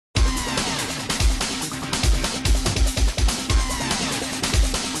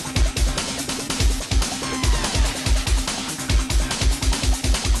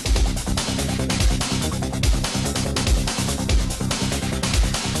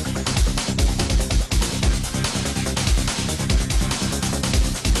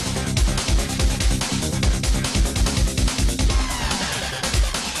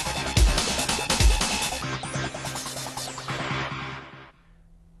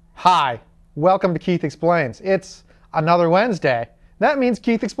Hi, welcome to Keith Explains. It's another Wednesday. That means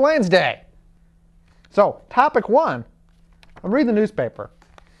Keith Explains Day. So, topic one, I'm reading the newspaper.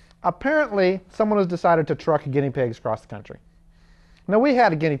 Apparently, someone has decided to truck guinea pigs across the country. Now, we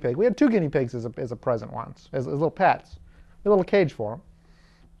had a guinea pig. We had two guinea pigs as a present once, as little pets. We had a little cage for them.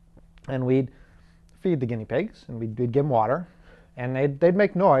 And we'd feed the guinea pigs, and we'd give them water. And they'd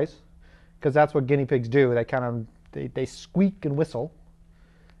make noise, because that's what guinea pigs do. They squeak and whistle.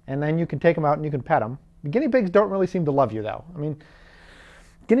 And then you can take them out and you can pet them. The guinea pigs don't really seem to love you, though. I mean,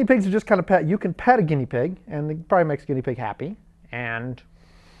 guinea pigs are just kind of pet. You can pet a guinea pig, and it probably makes a guinea pig happy. And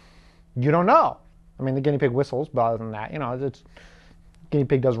you don't know. I mean, the guinea pig whistles, but other than that, guinea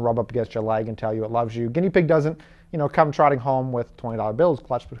pig doesn't rub up against your leg and tell you it loves you. Guinea pig doesn't, come trotting home with $20 bills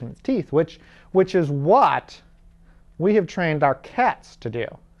clutched between its teeth, which is what we have trained our cats to do.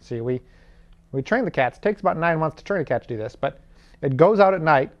 See, we train the cats. It takes about 9 months to train a cat to do this, but it goes out at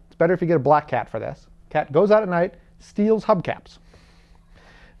night. It's better if you get a black cat for this. Cat goes out at night, steals hubcaps.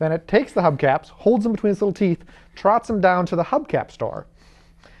 Then it takes the hubcaps, holds them between its little teeth, trots them down to the hubcap store.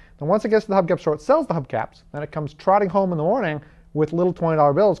 And once it gets to the hubcap store, it sells the hubcaps. Then it comes trotting home in the morning with little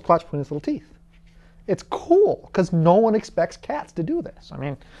 $20 bills clutched between its little teeth. It's cool, because no one expects cats to do this. I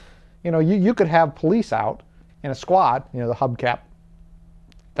mean, you could have police out in a squad, the hubcap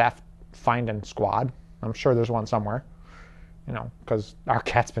theft finding squad. I'm sure there's one somewhere, because our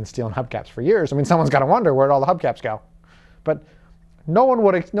cat's been stealing hubcaps for years. I mean, someone's got to wonder where'd all the hubcaps go. But no one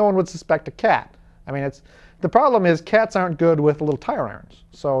would suspect a cat. I mean, the problem is cats aren't good with little tire irons,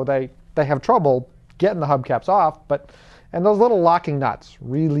 so they have trouble getting the hubcaps off. And those little locking nuts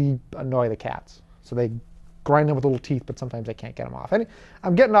really annoy the cats, so they grind them with little teeth, but sometimes they can't get them off.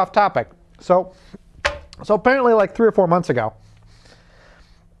 I'm getting off topic. So apparently, like 3 or 4 months ago,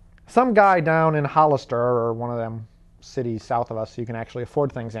 some guy down in Hollister, or one of them cities south of us, so you can actually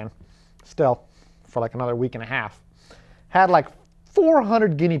afford things in, still, for like another week and a half, had like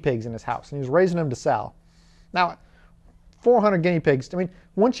 400 guinea pigs in his house, and he was raising them to sell. Now, 400 guinea pigs, I mean,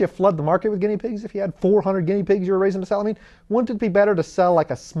 wouldn't you flood the market with guinea pigs if you had 400 guinea pigs you were raising to sell? I mean, wouldn't it be better to sell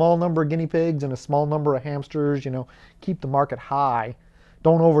like a small number of guinea pigs and a small number of hamsters, keep the market high,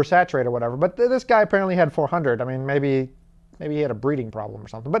 don't oversaturate or whatever. But this guy apparently had 400. I mean, maybe he had a breeding problem or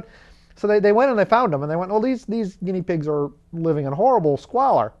something. But so they went and they found them, and they went, well, these guinea pigs are living in horrible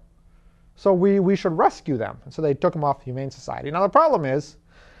squalor, so we should rescue them. And so they took them off the Humane Society. Now the problem is,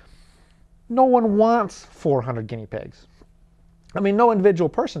 no one wants 400 guinea pigs. I mean, no individual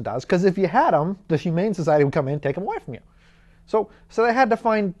person does, because if you had them, the Humane Society would come in and take them away from you. So they had to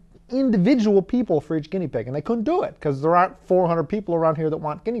find individual people for each guinea pig, and they couldn't do it because there aren't 400 people around here that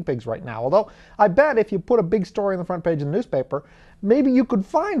want guinea pigs right now. Although I bet if you put a big story on the front page of the newspaper, maybe you could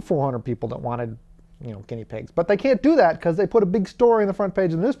find 400 people that wanted, guinea pigs. But they can't do that because they put a big story on the front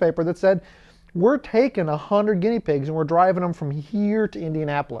page of the newspaper that said, we're taking 100 guinea pigs and we're driving them from here to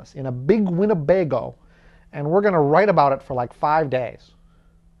Indianapolis in a big Winnebago, and we're going to write about it for like 5 days.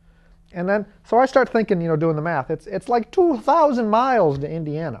 And then, so I start thinking, doing the math, it's like 2,000 miles to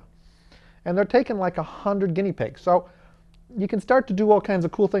Indiana. And they're taking like 100 guinea pigs. So you can start to do all kinds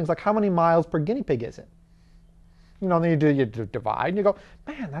of cool things, like how many miles per guinea pig is it? Then you divide, and you go,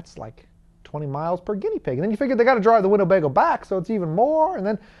 man, that's like 20 miles per guinea pig. And then you figure they got to drive the Winnebago back, so it's even more. And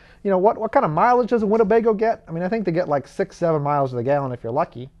then, what kind of mileage does a Winnebago get? I mean, I think they get like 6-7 miles to the gallon if you're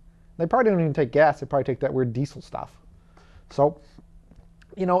lucky. They probably don't even take gas. They probably take that weird diesel stuff. So,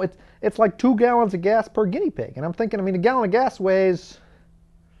 it's like 2 gallons of gas per guinea pig. And I'm thinking, a gallon of gas weighs,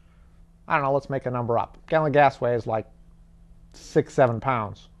 I don't know, let's make a number up. A gallon of gas weighs like 6-7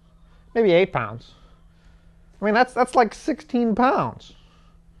 pounds, maybe 8 pounds. I mean, that's like 16 pounds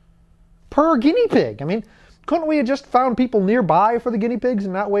per guinea pig. I mean, couldn't we have just found people nearby for the guinea pigs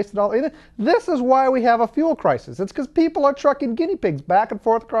and not wasted all? This is why we have a fuel crisis. It's because people are trucking guinea pigs back and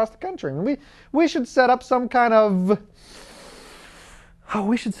forth across the country. I mean, we should set up some kind of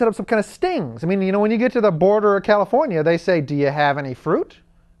stings. I mean, when you get to the border of California, they say, do you have any fruit?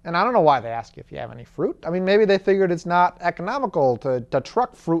 And I don't know why they ask you if you have any fruit. I mean, maybe they figured it's not economical to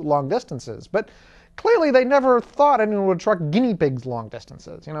truck fruit long distances. But clearly they never thought anyone would truck guinea pigs long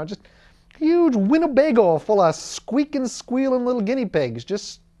distances. Just huge Winnebago full of squeaking, squealing little guinea pigs,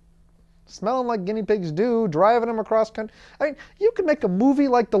 just smelling like guinea pigs do, driving them across country. I mean, you could make a movie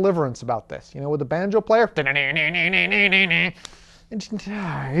like Deliverance about this, with the banjo player. It's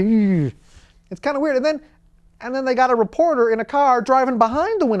kind of weird. And then they got a reporter in a car driving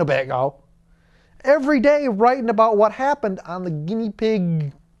behind the Winnebago every day writing about what happened on the guinea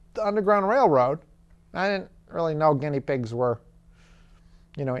pig Underground Railroad. I didn't really know guinea pigs were,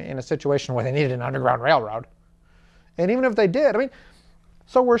 in a situation where they needed an Underground Railroad. And even if they did,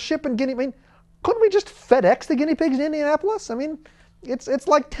 So we're shipping guinea. I mean, couldn't we just FedEx the guinea pigs to Indianapolis? I mean, it's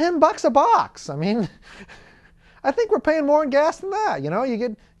like $10 a box. I mean, I think we're paying more in gas than that. You know, you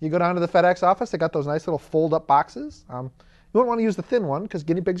go down to the FedEx office. They got those nice little fold-up boxes. You wouldn't want to use the thin one because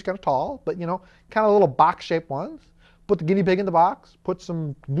guinea pigs are kind of tall, but you know, kind of little box-shaped ones. Put the guinea pig in the box. Put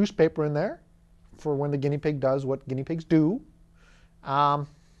some newspaper in there for when the guinea pig does what guinea pigs do. Little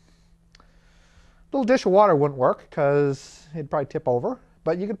dish of water wouldn't work because it'd probably tip over.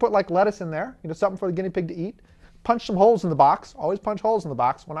 But you could put like lettuce in there, you know, something for the guinea pig to eat. Punch some holes in the box. Always punch holes in the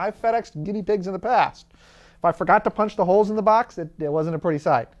box. When I've FedExed guinea pigs in the past, if I forgot to punch the holes in the box, it wasn't a pretty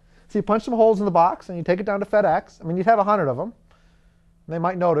sight. So you punch some holes in the box and you take it down to FedEx. I mean, you'd have 100 of them. They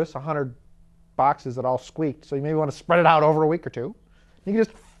might notice 100 boxes that all squeaked, so you maybe want to spread it out over a week or two. You can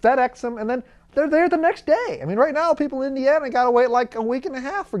just FedEx them, and then they're there the next day. I mean, right now, people in Indiana got to wait like a week and a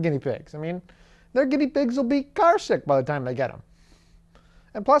half for guinea pigs. I mean, their guinea pigs will be car sick by the time they get them.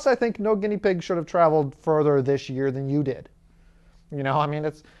 And plus, I think no guinea pig should have traveled further this year than you did. You know, I mean,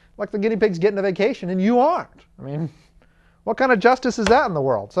 it's like the guinea pig's getting a vacation and you aren't. I mean, what kind of justice is that in the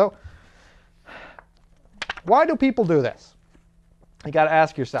world? So, why do people do this? You got to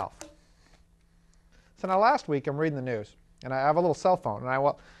ask yourself. So now last week, I'm reading the news, and I have a little cell phone.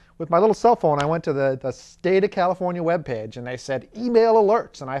 And with my little cell phone, I went to the State of California webpage, and they said email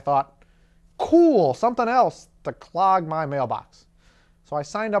alerts. And I thought, cool, something else to clog my mailbox. So I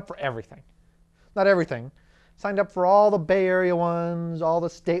signed up for everything. Not everything. Signed up for all the Bay Area ones, all the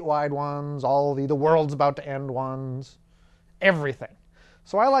statewide ones, all the world's about to end ones, everything.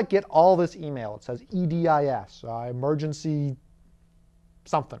 So I get all this email. It says EDIS, emergency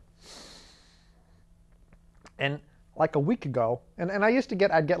something. And like a week ago, and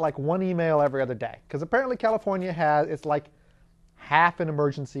I'd get like one email every other day. Because apparently California it's like half an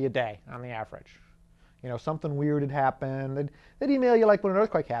emergency a day on the average. You know, something weird had happened. They'd email you like when an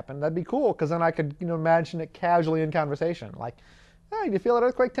earthquake happened. That'd be cool, because then I could, you know, imagine it casually in conversation. Like, hey, did you feel that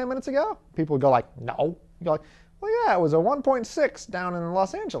earthquake 10 minutes ago? People would go like, no. You go like, well, yeah, it was a 1.6 down in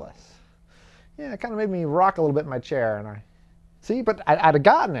Los Angeles. Yeah, it kind of made me rock a little bit in my chair. And but I'd have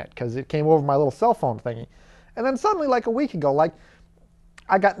gotten it, because it came over my little cell phone thingy. And then suddenly, like a week ago,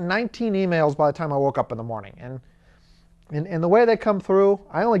 I got 19 emails by the time I woke up in the morning. And the way they come through,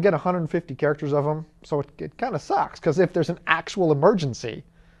 I only get 150 characters of them, so it kind of sucks, because if there's an actual emergency,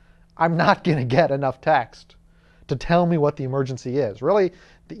 I'm not going to get enough text to tell me what the emergency is. Really,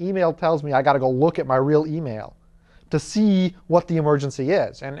 the email tells me I got to go look at my real email to see what the emergency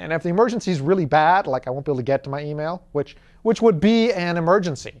is. And if the emergency is really bad, like I won't be able to get to my email, which would be an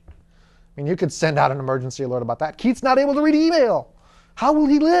emergency. I mean, you could send out an emergency alert about that. Keith's not able to read email. How will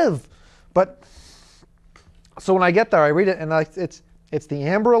he live? But so when I get there, I read it, and it's the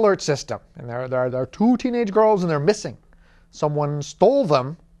Amber Alert system. And there are two teenage girls, and they're missing. Someone stole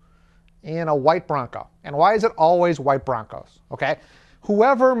them in a white Bronco. And why is it always white Broncos? Okay,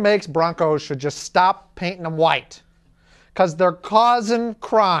 whoever makes Broncos should just stop painting them white, because they're causing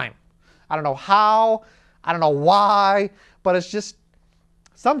crime. I don't know how, I don't know why, but it's just,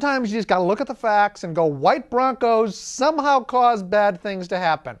 sometimes you just got to look at the facts and go, white Broncos somehow cause bad things to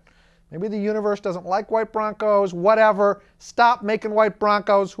happen. Maybe the universe doesn't like white Broncos, whatever. Stop making white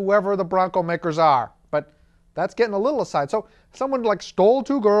Broncos, whoever the Bronco makers are. But that's getting a little aside. So someone stole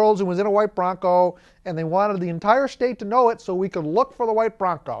two girls and was in a white Bronco, and they wanted the entire state to know it so we could look for the white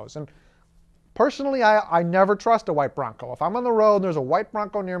Broncos. And personally, I never trust a white Bronco. If I'm on the road and there's a white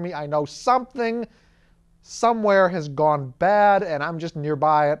Bronco near me, I know something somewhere has gone bad, and I'm just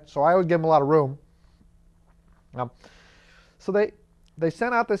nearby it. So I always give them a lot of room. So they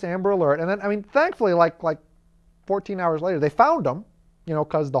sent out this Amber Alert, and then, I mean, thankfully, like 14 hours later, they found them, you know,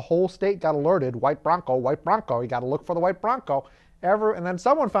 because the whole state got alerted, white Bronco, you got to look for the white Bronco. And then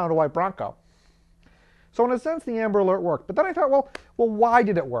someone found a white Bronco. So in a sense, the Amber Alert worked. But then I thought, well, why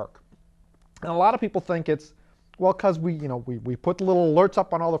did it work? And a lot of people think it's, well, because we put the little alerts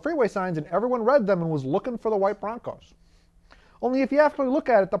up on all the freeway signs, and everyone read them and was looking for the white Broncos. Only if you actually look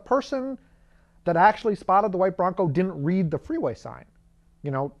at it, the person that actually spotted the white Bronco didn't read the freeway sign. You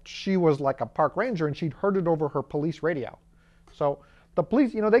know, she was like a park ranger, and she'd heard it over her police radio. So the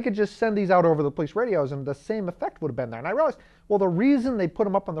police, you know, they could just send these out over the police radios, and the same effect would have been there. And I realized, well, the reason they put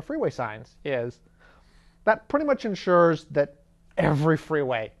them up on the freeway signs is that pretty much ensures that every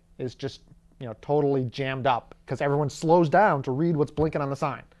freeway is just, you know, totally jammed up, because everyone slows down to read what's blinking on the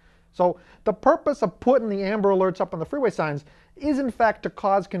sign. So the purpose of putting the Amber Alerts up on the freeway signs is, in fact, to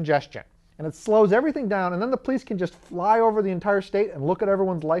cause congestion. And it slows everything down, and then the police can just fly over the entire state and look at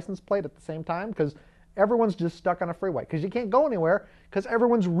everyone's license plate at the same time, because everyone's just stuck on a freeway. Because you can't go anywhere, because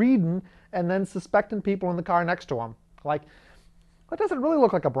everyone's reading and then suspecting people in the car next to them. Like, It doesn't really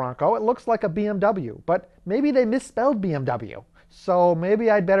look like a Bronco. It looks like a BMW, but maybe they misspelled BMW. So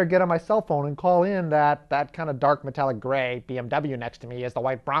maybe I'd better get on my cell phone and call in that kind of dark metallic gray BMW next to me as the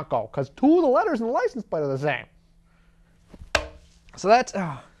white Bronco, because two of the letters in the license plate are the same. So that's,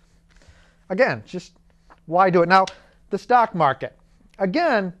 again, just why do it? Now, the stock market.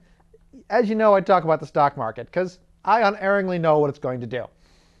 Again, as you know, I talk about the stock market because I unerringly know what it's going to do.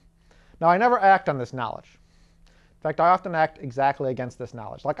 Now, I never act on this knowledge. In fact, I often act exactly against this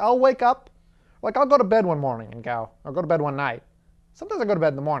knowledge. Like, I'll wake up, like I'll go to bed one morning and go, or go to bed one night. Sometimes I go to bed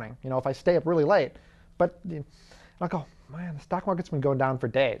in the morning, if I stay up really late. But I'll go, man, the stock market's been going down for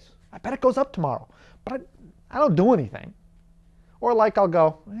days. I bet it goes up tomorrow. But I don't do anything. Or like I'll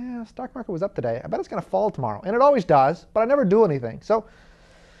go, the stock market was up today. I bet it's going to fall tomorrow. And it always does, but I never do anything. So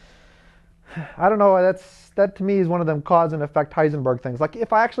I don't know. That to me is one of them cause and effect Heisenberg things. Like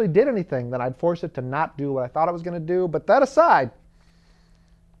if I actually did anything, then I'd force it to not do what I thought it was going to do. But that aside,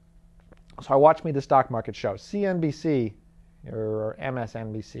 so I watch me the stock market show. CNBC or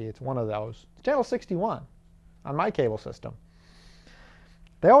MSNBC, it's one of those. It's channel 61 on my cable system.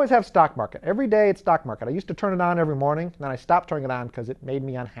 They always have stock market. Every day it's stock market. I used to turn it on every morning, and then I stopped turning it on because it made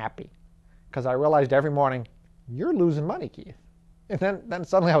me unhappy. Because I realized every morning, you're losing money, Keith. And then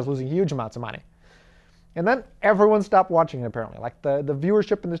suddenly I was losing huge amounts of money. And then everyone stopped watching it apparently. Like the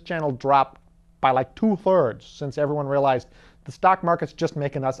viewership in this channel dropped by like 2/3 since everyone realized the stock market's just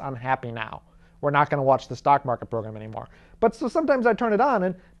making us unhappy now. We're not going to watch the stock market program anymore. But so sometimes I turn it on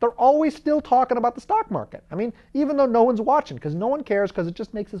and they're always still talking about the stock market. I mean, even though no one's watching, because no one cares, because it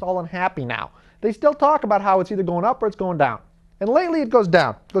just makes us all unhappy now. They still talk about how it's either going up or it's going down. And lately it goes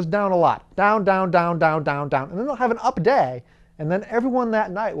down. It goes down a lot. Down, down, down, down, down, down. And then they'll have an up day. And then everyone that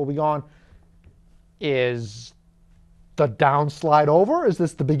night will be going, is the downslide over? Is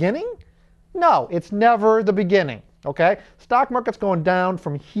this the beginning? No, it's never the beginning. Okay? Stock market's going down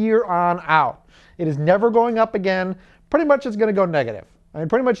from here on out. It is never going up again. Pretty much it's going to go negative. I mean,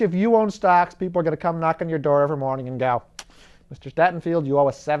 pretty much if you own stocks, people are going to come knock on your door every morning and go, Mr. Statenfield, you owe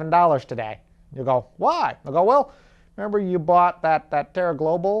us $7 today. You go, why? I go, well, remember you bought that Terra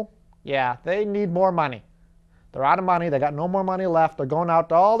Global? Yeah, they need more money. They're out of money. They got no more money left. They're going out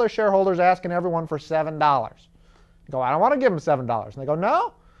to all their shareholders asking everyone for $7. You go, I don't want to give them $7. And they go,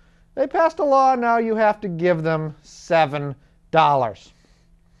 no, they passed a law. Now you have to give them $7.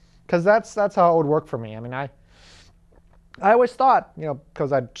 Because that's how it would work for me. I mean, I always thought,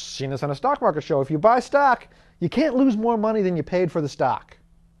 because I'd seen this on a stock market show, if you buy stock, you can't lose more money than you paid for the stock.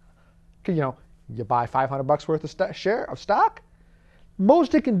 You buy $500 worth of stock,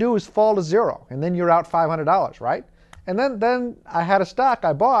 most it can do is fall to zero, and then you're out $500, right? And then I had a stock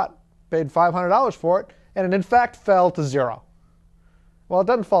I bought, paid $500 for it, and it in fact fell to zero. Well, it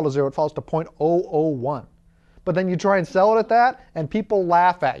doesn't fall to zero, it falls to 0.001. But then you try and sell it at that, and people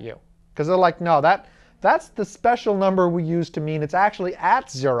laugh at you. Because they're like, no, that's the special number we use to mean it's actually at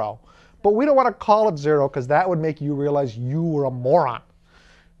zero. But we don't want to call it zero because that would make you realize you were a moron.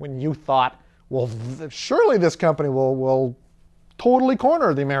 When you thought, well, surely this company will totally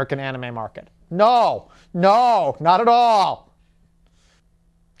corner the American anime market. No, not at all.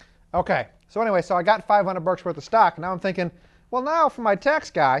 Okay, so anyway, so I got $500 worth of stock. Now I'm thinking, well, now for my tax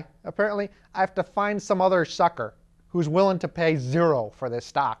guy, apparently I have to find some other sucker who's willing to pay zero for this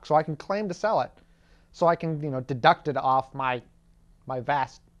stock so I can claim to sell it. So I can, deduct it off my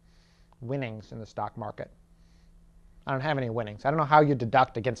vast winnings in the stock market. I don't have any winnings. I don't know how you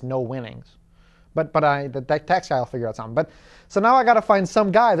deduct against no winnings. But the tax guy will figure out something. So now I got to find some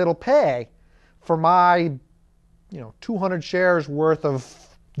guy that'll pay for my 200 shares worth of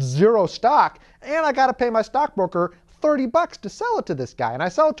zero stock, and I got to pay my stockbroker $30 to sell it to this guy, and I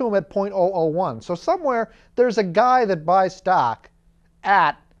sell it to him at 0.001. So somewhere there's a guy that buys stock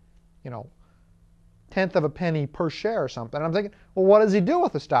at, tenth of a penny per share or something. And I'm thinking, well, what does he do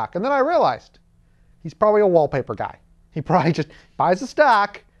with the stock? And then I realized he's probably a wallpaper guy. He probably just buys the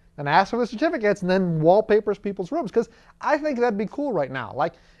stock and asks for the certificates and then wallpapers people's rooms. Because I think that'd be cool right now.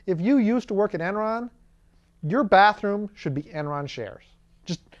 Like if you used to work at Enron, your bathroom should be Enron shares.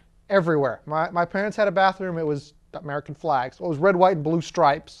 Just everywhere. My parents had a bathroom. It was American flags. Well, it was red, white, and blue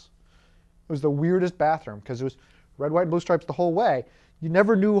stripes. It was the weirdest bathroom because it was red, white, and blue stripes the whole way. You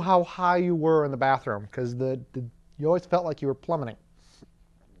never knew how high you were in the bathroom because you always felt like you were plummeting.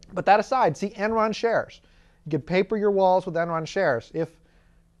 But that aside, see Enron shares. You could paper your walls with Enron shares.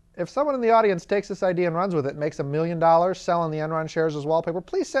 If someone in the audience takes this idea and runs with it, makes $1 million selling the Enron shares as wallpaper,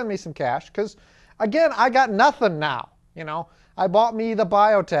 please send me some cash because, again, I got nothing now. I bought me the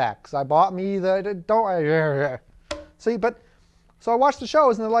biotechs. I bought me the... See, so I watch the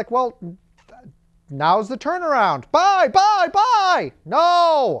shows and they're like, well, now's the turnaround. Buy, buy, buy.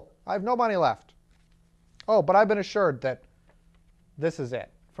 No, I have no money left. Oh, but I've been assured that this is it.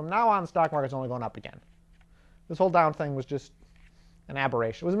 From now on, the stock market's only going up again. This whole down thing was just an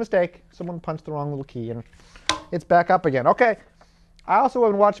aberration. It was a mistake. Someone punched the wrong little key, and it's back up again. Okay, I also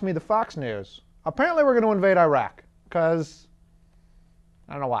have been watching the Fox News. Apparently, we're going to invade Iraq, because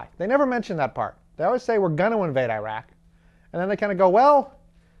I don't know why. They never mention that part. They always say we're going to invade Iraq, and then they kind of go, well,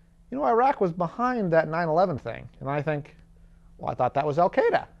 you know, Iraq was behind that 9/11 thing. And I think, well, I thought that was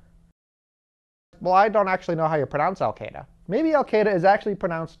Al-Qaeda. Well, I don't actually know how you pronounce Al-Qaeda. Maybe Al-Qaeda is actually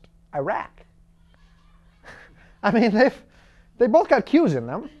pronounced Iraq. I mean, they both got Q's in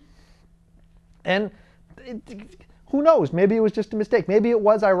them. And who knows? Maybe it was just a mistake. Maybe it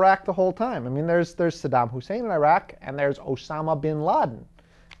was Iraq the whole time. I mean, there's Saddam Hussein in Iraq, and there's Osama bin Laden.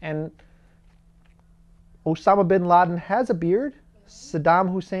 And Osama bin Laden has a beard.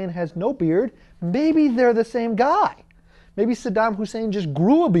 Saddam Hussein has no beard. Maybe they're the same guy. Maybe Saddam Hussein just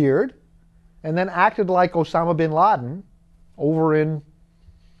grew a beard and then acted like Osama bin Laden over in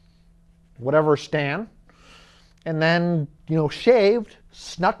whatever Stan, and then, you know, shaved,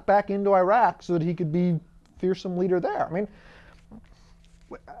 snuck back into Iraq so that he could be fearsome leader there. I mean,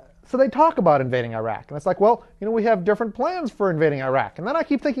 so they talk about invading Iraq, and it's like, well, you know, we have different plans for invading Iraq. And then I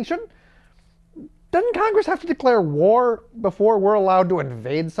keep thinking, doesn't Congress have to declare war before we're allowed to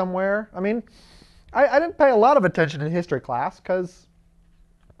invade somewhere? I mean, I didn't pay a lot of attention in history class because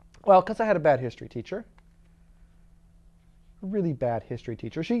I had a bad history teacher. A really bad history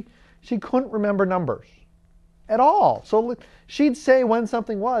teacher. She couldn't remember numbers at all. So she'd say when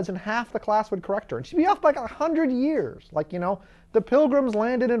something was, and half the class would correct her. And she'd be off by like 100 years. Like, you know, the Pilgrims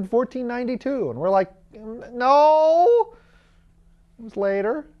landed in 1492. And we're like, no, it was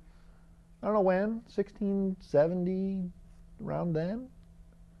later. I don't know when, 1670, around then,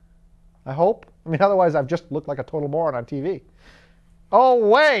 I hope. I mean, otherwise I've just looked like a total moron on TV. Oh,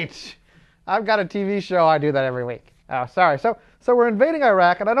 wait, I've got a TV show. I do that every week. Oh, sorry. So we're invading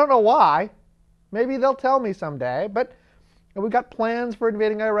Iraq, and I don't know why. Maybe they'll tell me someday, but we've got plans for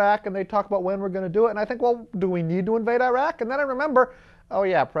invading Iraq, and they talk about when we're going to do it. And I think, well, do we need to invade Iraq? And then I remember, oh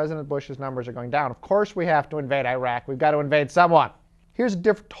yeah, President Bush's numbers are going down. Of course we have to invade Iraq. We've got to invade someone. Here's a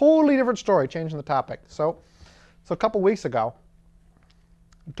totally different story, changing the topic. So a couple weeks ago,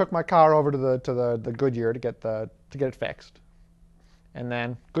 I took my car over to the Goodyear to get it fixed. And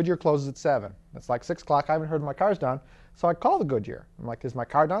then Goodyear closes at 7. It's like 6 o'clock. I haven't heard my car's done. So I call the Goodyear. I'm like, is my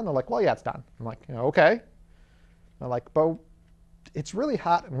car done? They're like, well, yeah, it's done. I'm like, you know, okay. They're like, but it's really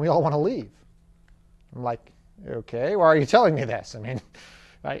hot and we all want to leave. I'm like, okay, why are you telling me this? I mean,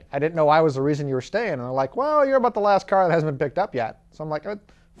 I didn't know I was the reason you were staying. And they're like, well, you're about the last car that hasn't been picked up yet. So I'm like,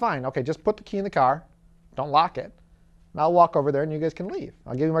 fine, okay, just put the key in the car. Don't lock it. And I'll walk over there and you guys can leave.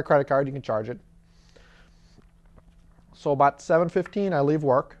 I'll give you my credit card. You can charge it. So about 7:15, I leave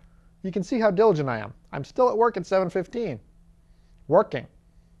work. You can see how diligent I am. I'm still at work at 7:15, working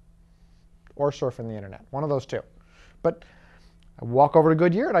or surfing the internet, one of those two. But I walk over to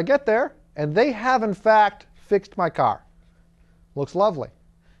Goodyear and I get there, and they have in fact fixed my car. Looks lovely.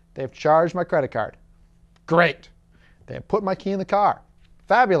 They've charged my credit card. Great. They have put my key in the car.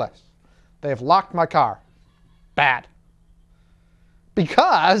 Fabulous. They have locked my car. Bad.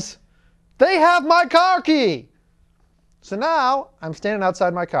 Because they have my car key. So now I'm standing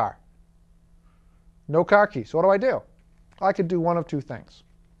outside my car. No car key. So what do? I could do one of two things.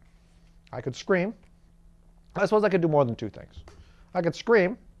 I could scream. I suppose I could do more than two things. I could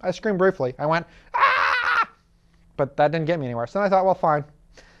scream. I screamed briefly. I went, ah! But that didn't get me anywhere. So then I thought, well, fine.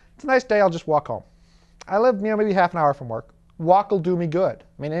 It's a nice day. I'll just walk home. I live, maybe half an hour from work. Walk will do me good.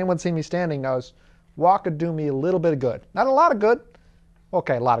 I mean, anyone seen me standing knows walk would do me a little bit of good. Not a lot of good.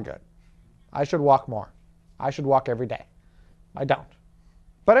 Okay, a lot of good. I should walk more. I should walk every day. I don't.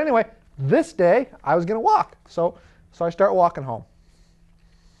 But anyway, this day I was going to walk. So I start walking home.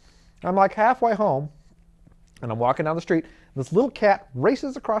 I'm like halfway home, and I'm walking down the street. And this little cat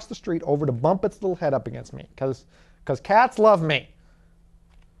races across the street over to bump its little head up against me, because cats love me.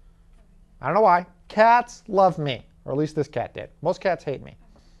 I don't know why. Cats love me, or at least this cat did. Most cats hate me.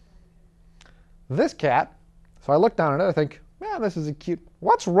 This cat, so I look down at it, I think, man, this is a cute,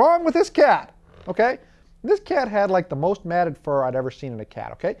 what's wrong with this cat? Okay? This cat had like the most matted fur I'd ever seen in a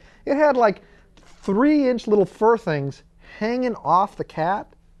cat, okay? It had like 3-inch little fur things hanging off the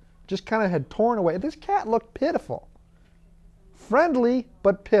cat, just kind of had torn away. This cat looked pitiful. Friendly,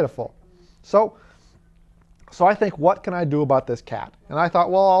 but pitiful. So I think, what can I do about this cat? And I thought,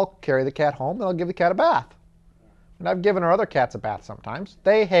 well, I'll carry the cat home and I'll give the cat a bath. And I've given our other cats a bath sometimes.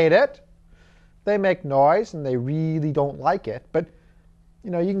 They hate it. They make noise and they really don't like it. But,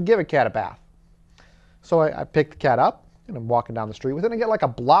 you know, you can give a cat a bath. So I pick the cat up, and I'm walking down the street with it, and I get like a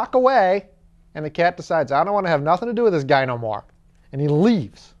block away, and the cat decides, I don't want to have nothing to do with this guy no more. And he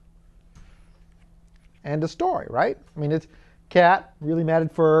leaves. End of story, right? I mean, it's cat, really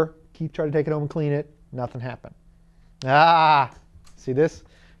matted fur, Keith tried to take it home and clean it, nothing happened. See this?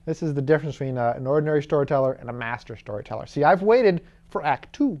 This is the difference between an ordinary storyteller and a master storyteller. See, I've waited for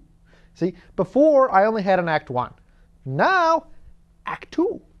Act 2. See, before I only had an Act 1. Now, Act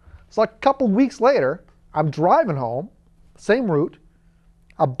 2. It's like a couple weeks later, I'm driving home, same route,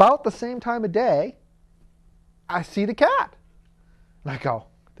 about the same time of day, I see the cat. And I go,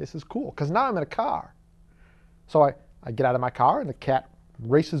 this is cool, because now I'm in a car. So I get out of my car, and the cat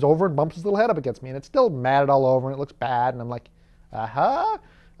races over and bumps his little head up against me, and it's still matted all over, and it looks bad, and I'm like, aha,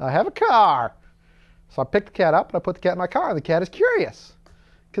 I have a car. So I pick the cat up, and I put the cat in my car, and the cat is curious.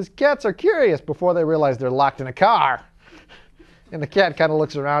 Because cats are curious before they realize they're locked in a car. And the cat kind of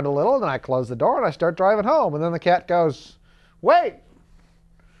looks around a little, and then I close the door, and I start driving home. And then the cat goes, wait,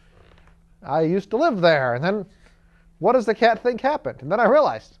 I used to live there. And then what does the cat think happened? And then I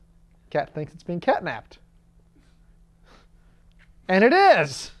realized, the cat thinks it's being catnapped. And it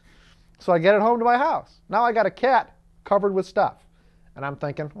is. So I get it home to my house. Now I got a cat covered with stuff. And I'm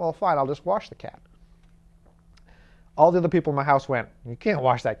thinking, well, fine, I'll just wash the cat. All the other people in my house went, you can't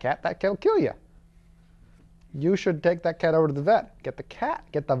wash that cat. That cat will kill you. You should take that cat over to the vet. Get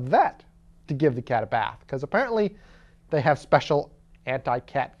the vet to give the cat a bath. Because apparently they have special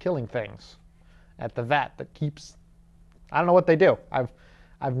anti-cat killing things at the vet that keeps, I don't know what they do.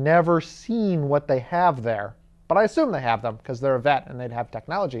 I've never seen what they have there. But I assume they have them because they're a vet and they'd have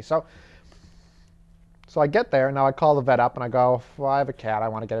technology. So I get there, and now I call the vet up, and I go, well, I have a cat. I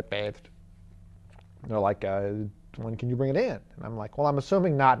want to get it bathed. And they're like, when can you bring it in? And I'm like, well, I'm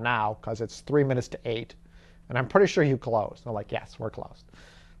assuming not now because it's 3 minutes to 8. And I'm pretty sure you closed. They're like, yes, we're closed.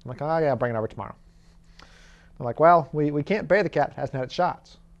 I'm like, oh, yeah, bring it over tomorrow. They're like, well, we can't bathe the cat. It hasn't had its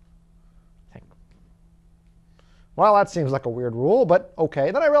shots. I think, well, that seems like a weird rule, but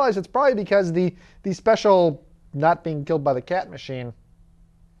okay. Then I realized it's probably because the special not being killed by the cat machine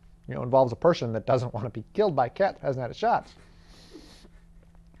involves a person that doesn't want to be killed by a cat that hasn't had its shots.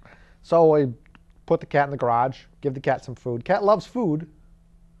 So I put the cat in the garage, give the cat some food. Cat loves food.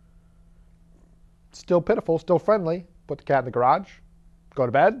 Still pitiful, still friendly. Put the cat in the garage, go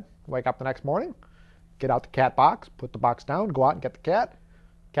to bed, wake up the next morning, get out the cat box, put the box down, go out and get the cat.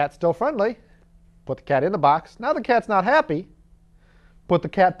 Cat's still friendly. Put the cat in the box. Now the cat's not happy. Put the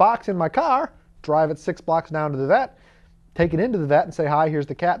cat box in my car, drive it 6 blocks down to the vet, take it into the vet and say, hi, here's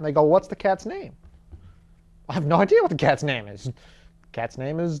the cat. And they go, what's the cat's name? I have no idea what the cat's name is. The cat's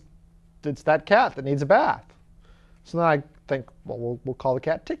name is, it's that cat that needs a bath. So then I think, well, we'll call the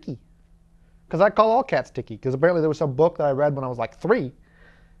cat Ticky. Because I call all cats Ticky. Because apparently there was some book that I read when I was like 3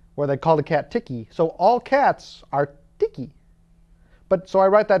 where they called a cat Ticky. So all cats are Ticky. But so I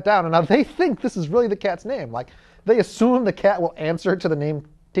write that down, and now they think this is really the cat's name. Like, they assume the cat will answer to the name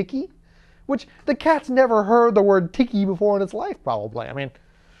Ticky, which the cat's never heard the word Ticky before in its life, probably. I mean,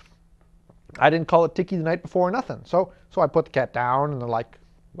 I didn't call it Ticky the night before or nothing. So I put the cat down, and they're like,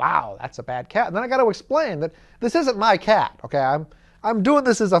 wow, that's a bad cat. And then I got to explain that this isn't my cat, okay? I'm doing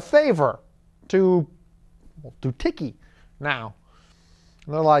this as a favor to Ticky now.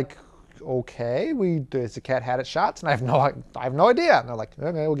 And they're like, okay, has the cat had its shots? And I have no idea. And they're like,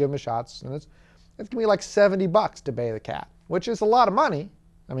 okay, we'll give him his shots. And it's going to be like $70 to bathe the cat, which is a lot of money.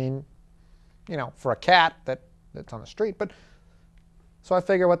 I mean, for a cat that's on the street. But so I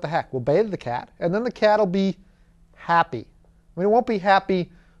figure, what the heck? We'll bathe the cat, and then the cat will be happy. I mean, it won't be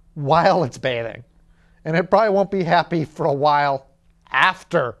happy while it's bathing. And it probably won't be happy for a while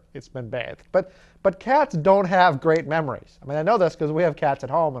after it's been bathed. But cats don't have great memories. I mean, I know this because we have cats at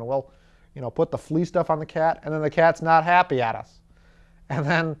home, and we'll put the flea stuff on the cat, and then the cat's not happy at us. And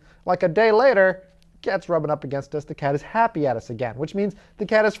then, like a day later, the cat's rubbing up against us, the cat is happy at us again, which means the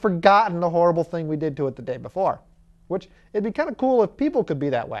cat has forgotten the horrible thing we did to it the day before. Which, it'd be kind of cool if people could be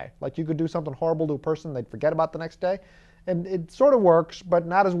that way. Like, you could do something horrible to a person they'd forget about the next day. And it sort of works, but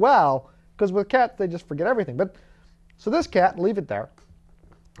not as well, because with cats, they just forget everything. But so this cat, leave it there,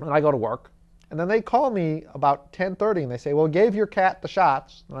 and I go to work. And then they call me about 10:30, and they say, well, gave your cat the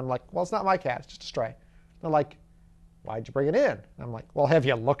shots. And I'm like, well, it's not my cat. It's just a stray. And they're like, why'd you bring it in? And I'm like, well, have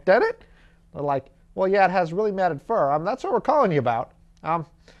you looked at it? They're like, well, yeah, it has really matted fur. That's what we're calling you about.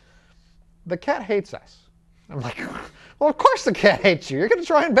 The cat hates us. I'm like, well, of course the cat hates you. You're going to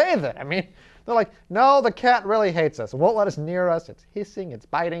try and bathe it. I mean, they're like, no, the cat really hates us. It won't let us near us. It's hissing. It's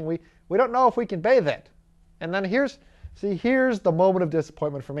biting. We don't know if we can bathe it. And then here's the moment of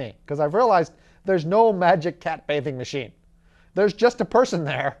disappointment for me, because I've realized there's no magic cat bathing machine. There's just a person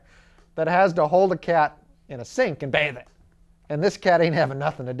there that has to hold a cat in a sink and bathe it. And this cat ain't having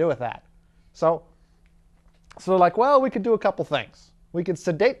nothing to do with that. So they're like, well, we could do a couple things. We could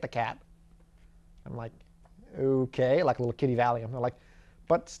sedate the cat. I'm like, okay, like a little kitty Valium. They're like,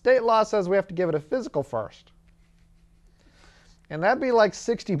 but state law says we have to give it a physical first. And that'd be like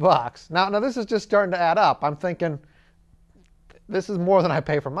 $60. Now this is just starting to add up. I'm thinking, this is more than I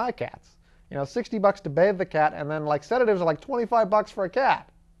pay for my cats. You know, $60 to bathe the cat, and then like sedatives are like $25 for a cat.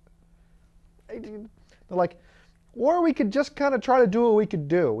 They're like, or we could just kind of try to do what we could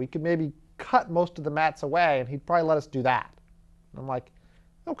do. We could maybe cut most of the mats away, and he'd probably let us do that. And I'm like,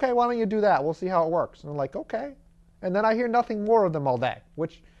 okay, why don't you do that? We'll see how it works. And I'm like, okay. And then I hear nothing more of them all day,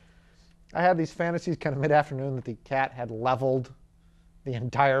 which I had these fantasies kind of mid-afternoon that the cat had leveled the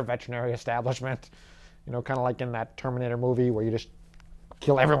entire veterinary establishment. You know, kind of like in that Terminator movie where you just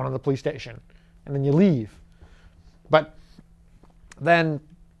kill everyone in the police station and then you leave. But then,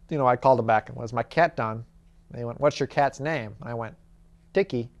 you know, I called them back and was my cat done? They went, what's your cat's name? And I went,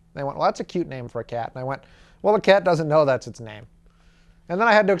 Ticky. They went, well, that's a cute name for a cat. And I went, well, the cat doesn't know that's its name. And then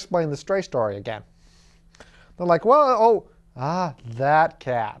I had to explain the stray story again. They're like, well, that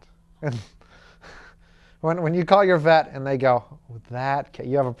cat. And when you call your vet and they go, oh, that cat,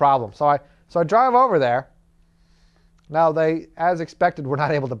 you have a problem. So I drive over there. Now they, as expected, were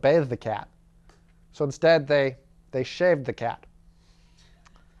not able to bathe the cat. So instead they shaved the cat.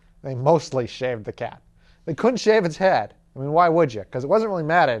 They mostly shaved the cat. They couldn't shave its head. I mean, why would you? Because it wasn't really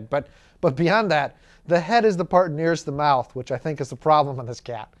matted. But beyond that, the head is the part nearest the mouth, which I think is the problem in this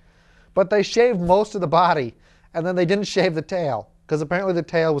cat. But they shaved most of the body, and then they didn't shave the tail, because apparently the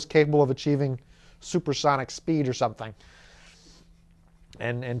tail was capable of achieving supersonic speed or something,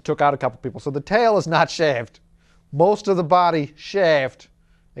 and took out a couple people. So the tail is not shaved. Most of the body shaved,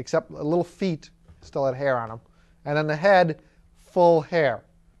 except a little feet still had hair on them. And then the head, full hair.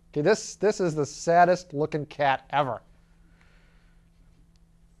 Okay, this is the saddest looking cat ever.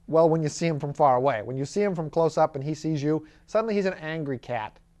 Well, when you see him from far away. When you see him from close up and he sees you, suddenly he's an angry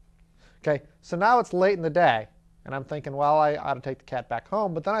cat. Okay, so now it's late in the day, and I'm thinking, well, I ought to take the cat back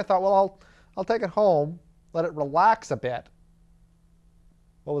home. But then I thought, well, I'll take it home, let it relax a bit.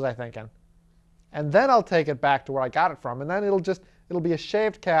 What was I thinking? And then I'll take it back to where I got it from, and then it'll be a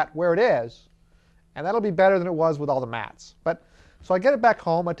shaved cat where it is, and that'll be better than it was with all the mats. But so I get it back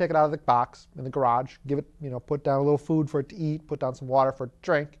home, I take it out of the box in the garage, give it, you know, put down a little food for it to eat, put down some water for it to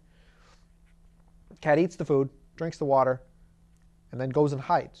drink. Cat eats the food, drinks the water, and then goes and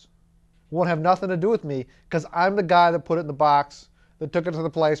hides. Won't have nothing to do with me because I'm the guy that put it in the box, that took it to the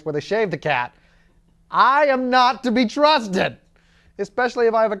place where they shaved the cat. I am not to be trusted, especially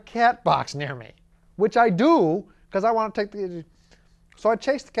if I have a cat box near me, which I do because I want to take the... So I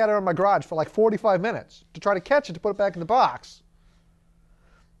chased the cat around my garage for like 45 minutes to try to catch it, to put it back in the box.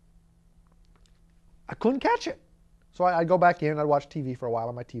 I couldn't catch it. So I'd go back in, I'd watch TV for a while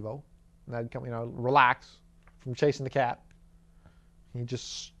on my TiVo, and I'd come, you know, relax from chasing the cat. He'd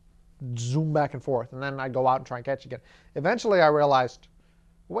just zoom back and forth, and then I'd go out and try and catch it again. Eventually I realized,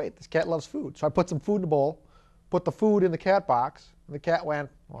 wait, this cat loves food. So I put some food in the bowl, put the food in the cat box, and the cat went,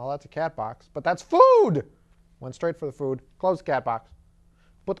 well, that's a cat box, but that's food! Went straight for the food, closed the cat box,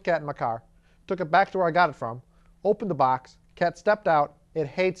 put the cat in my car, took it back to where I got it from, opened the box, cat stepped out, it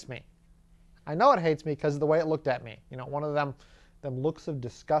hates me. I know it hates me because of the way it looked at me. You know, one of them looks of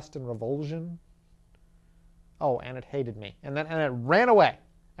disgust and revulsion. Oh, and it hated me. And it ran away.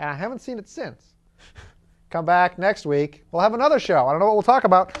 And I haven't seen it since. Come back next week. We'll have another show. I don't know what we'll talk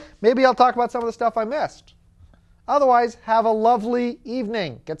about. Maybe I'll talk about some of the stuff I missed. Otherwise, have a lovely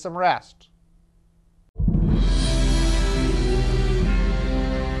evening. Get some rest.